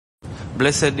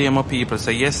Blessed day, my people.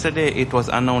 So yesterday it was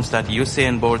announced that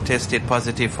Usain Bolt tested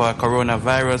positive for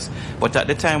coronavirus. But at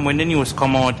the time when the news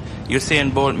come out,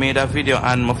 Usain Bolt made a video,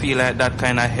 and I feel like that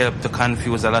kind of helped to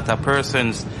confuse a lot of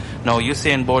persons. Now,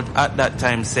 Usain Bolt at that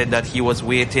time said that he was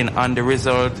waiting on the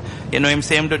result. You know, him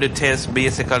saying do the test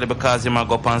basically because he might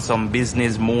go on some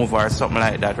business move or something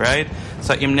like that, right?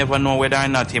 So him never know whether or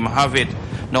not him have it.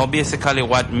 Now, basically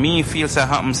what me feels to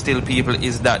happen still, people,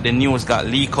 is that the news got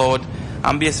leaked out.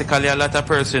 And basically a lot of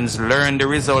persons learn the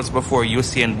results before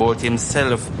Usain Bolt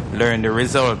himself learned the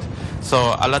result.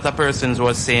 So a lot of persons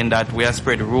was saying that we have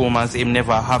spread rumors him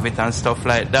never have it and stuff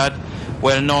like that.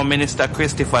 Well, now Minister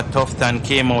Christopher Tufton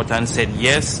came out and said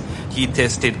yes, he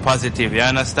tested positive, you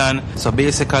understand? So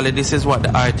basically this is what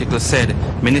the article said.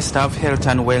 Minister of Health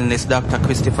and Wellness Dr.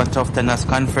 Christopher Tufton has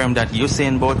confirmed that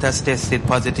Usain Bolt has tested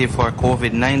positive for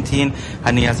COVID-19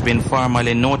 and he has been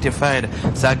formally notified.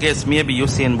 So I guess maybe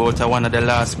Usain Bolt are one of the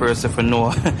last person for know.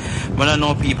 I don't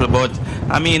know people, but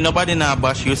I mean nobody now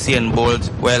bash Usain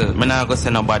Bolt. Well, I'm not going to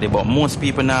say nobody, but most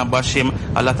people now bash him.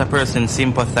 A lot of persons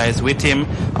sympathize with him.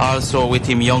 Also with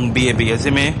him young baby, you see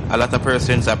me? A lot of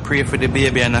persons are pray for the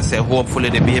baby and I say hopefully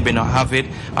the baby not have it,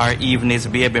 or even his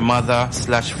baby mother /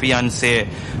 fiance.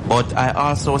 But I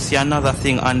also see another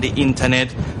thing on the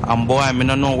internet, and boy, I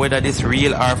don't know whether this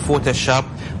real or Photoshop,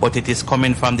 but it is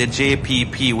coming from the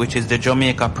JPP, which is the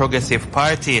Jamaica Progressive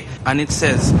Party, and it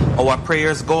says, our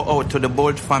prayers go out to the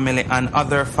Bolt family and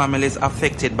other families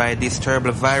affected by this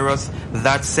terrible virus.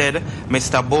 That said,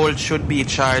 Mr. Bolt should be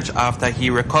charged after he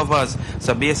recovers.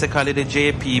 So basically the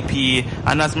JPP,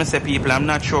 and as I say people, I'm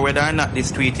not sure whether or not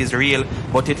this tweet is real,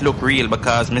 but it look real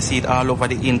because I see it all over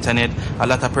the internet. A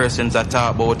lot of persons are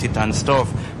talk about it and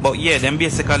stuff. But yeah, them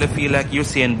basically feel like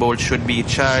Usain Bolt should be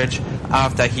charged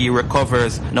after he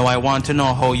recovers. Now I want to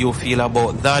know how you feel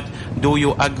about that. Do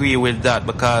you agree with that?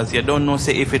 Because you don't know,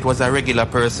 say if it was a regular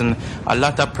person, a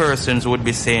lot of persons would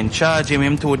be saying charge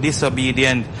him too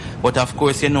disobedient. But of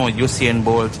course, you know, Usain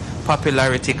Bolt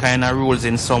popularity kind of rules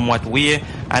in somewhat way,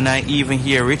 and I even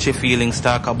hear Richie Feelings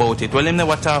talk about it. Well, him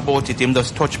never talk about it, him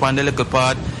just touch on the little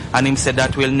part, and him said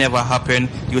that will never happen.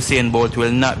 Usain Bolt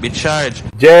will not be charged.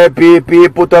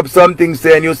 JPP put up something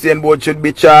saying Usain Bolt should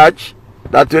be charged.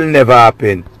 That will never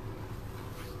happen.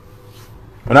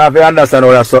 And I have to understand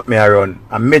how that's something I run.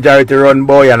 A majority run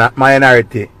boy and a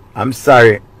minority. I'm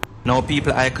sorry. Now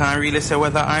people, I can't really say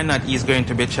whether or not he's going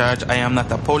to be charged. I am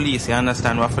not a police, you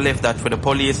understand? We have left that for the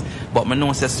police. But I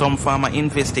know say some form of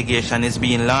investigation is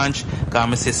being launched.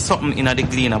 Because I see something in the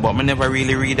Gleaner, but I never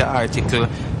really read the article.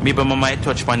 Maybe I might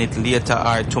touch on it later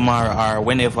or tomorrow or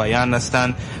whenever, you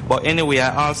understand? But anyway,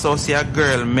 I also see a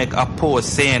girl make a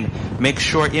post saying, make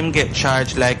sure him get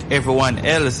charged like everyone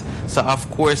else. So of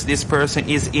course this person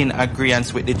is in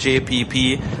agreement with the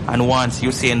JPP and wants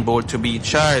Usain Bolt to be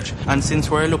charged. And since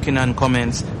we're looking on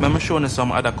comments, I'm showing you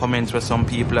some other comments where some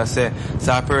people are say,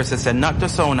 so a person said not to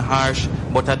sound harsh,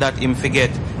 but that him forget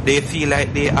they feel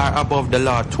like they are above the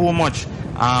law too much.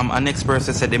 A next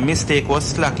person said the mistake was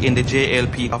slack in the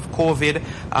JLP of COVID.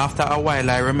 After a while,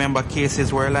 I remember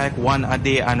cases were like 1 a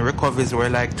day and recoveries were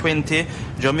like 20.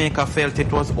 Jamaica felt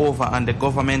it was over and the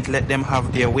government let them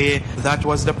have their way. That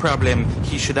was the problem.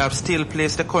 He should have still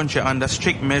placed the country under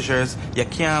strict measures. You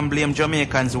can't blame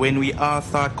Jamaicans when we all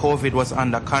thought COVID was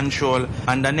under control.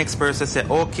 And the next person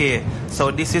said, okay, so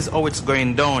this is how it's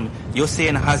going down.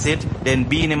 Usain has it, then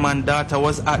Beanie Man's daughter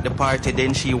was at the party,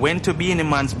 then she went to Beanie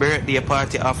Man's birthday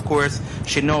party. Of course,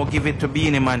 she now give it to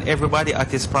Beanie Man. Everybody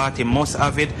at his party must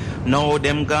have it. Now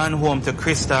them gone home to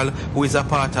Crystal, who is a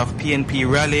part of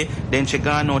PNP rally. Then she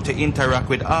gone out to interact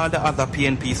with all the other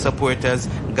PNP supporters.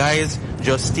 Guys,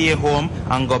 just stay home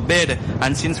and go bed.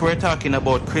 And since we're talking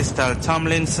about Crystal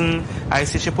Tomlinson, I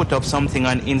see she put up something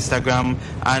on Instagram,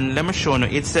 and let me show you.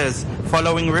 It says,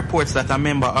 following reports that a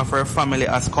member of her family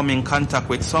has come in contact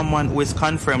with someone who is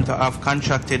confirmed to have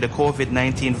contracted the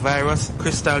COVID-19 virus,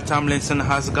 Crystal Tomlinson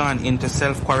has gone into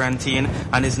self-quarantine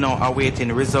and is now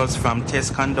awaiting results from tests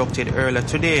conducted earlier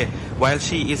today. While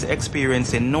she is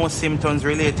experiencing no symptoms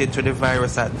related to the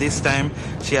virus at this time,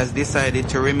 she has decided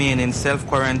to remain in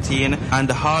self-quarantine and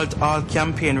halt all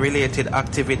campaign-related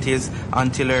activities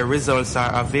until her results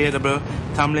are available.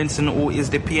 Tomlinson, who is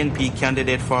the PNP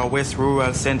candidate for West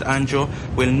Rural St. Andrew,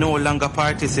 will no longer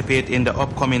participate in the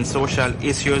upcoming social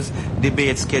issues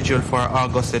debate scheduled for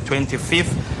August the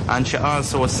 25th. And she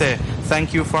also said,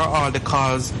 Thank you for all the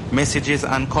calls, messages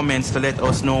and comments to let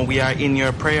us know we are in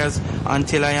your prayers.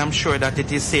 Until I am sure that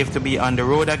it is safe to be on the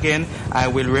road again, I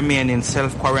will remain in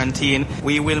self-quarantine.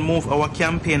 We will move our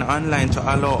campaign online to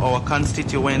allow our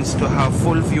constituents to have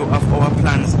full view of our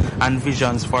plans and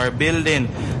visions for building.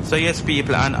 So yes,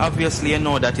 people, and obviously you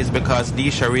know that is because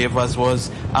Disha Ravers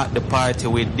was at the party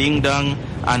with Ding Dong,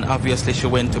 and obviously she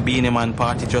went to Beanie Man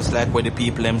party just like what the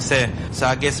people them say. So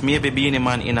I guess maybe Beanie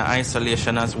Man in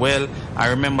isolation as well. I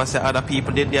remember say other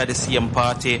people did there the same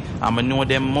party, and I know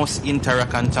them must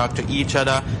interact and talk to each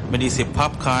other. But say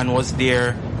Popcorn was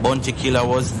there, Bounty Killer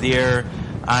was there,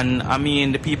 and I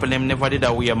mean the people them never did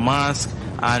wear mask.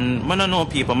 And I don't know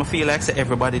people, I feel like say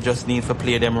everybody just needs to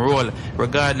play them role.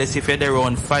 Regardless if you're there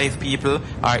around 5 people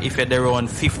or if you're there around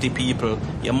 50 people,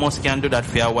 you must can do that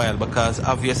for a while, because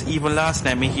obviously even last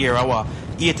time we hear our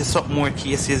 80-something more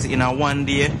cases in a one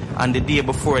day, and the day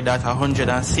before that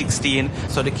 116.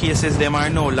 So the cases them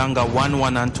are no longer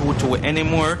 11 and 22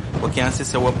 anymore. We can see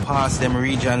so we pass them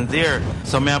region there.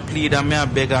 So may I plead and may I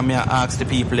beg and may I ask the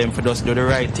people them for just do the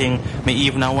right thing. Me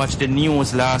even I watched the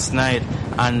news last night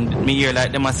and me hear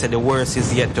like them I said the worst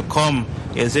is yet to come.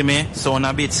 You see me? Sound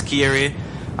a bit scary.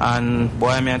 And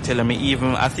boy, me I tell me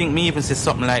I think me even say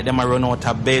something like them I run out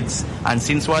of beds. And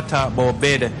since we talk about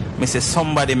bed, me say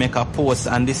somebody make a post,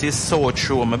 and this is so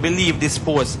true. I believe this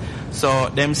post. So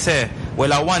them say,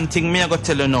 well, one thing me I go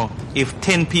tell you now, if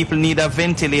 10 people need a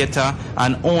ventilator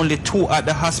and only 2 at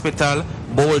the hospital,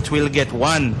 Bolt will get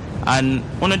 1. And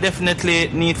one definitely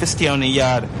need to stay on the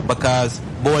yard, because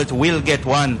Bolt will get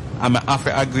 1. I have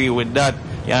to agree with that.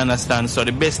 You understand? So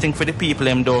the best thing for the people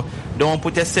them though, don't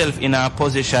put yourself in a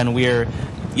position where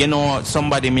you know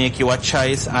somebody make you a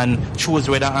choice and choose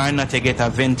whether or not to get a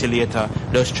ventilator.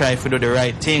 Just try to do the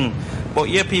right thing. But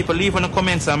yeah, people, leave in the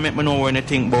comments and let me know what you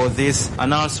think about this.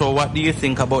 And also, what do you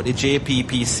think about the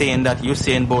JPP saying that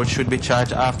Usain Bolt should be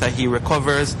charged after he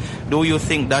recovers? Do you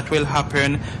think that will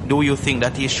happen? Do you think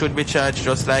that he should be charged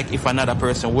just like if another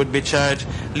person would be charged?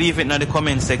 Leave it in the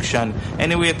comment section.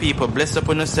 Anyway, people, bless up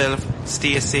on yourself.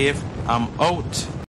 Stay safe. I'm out.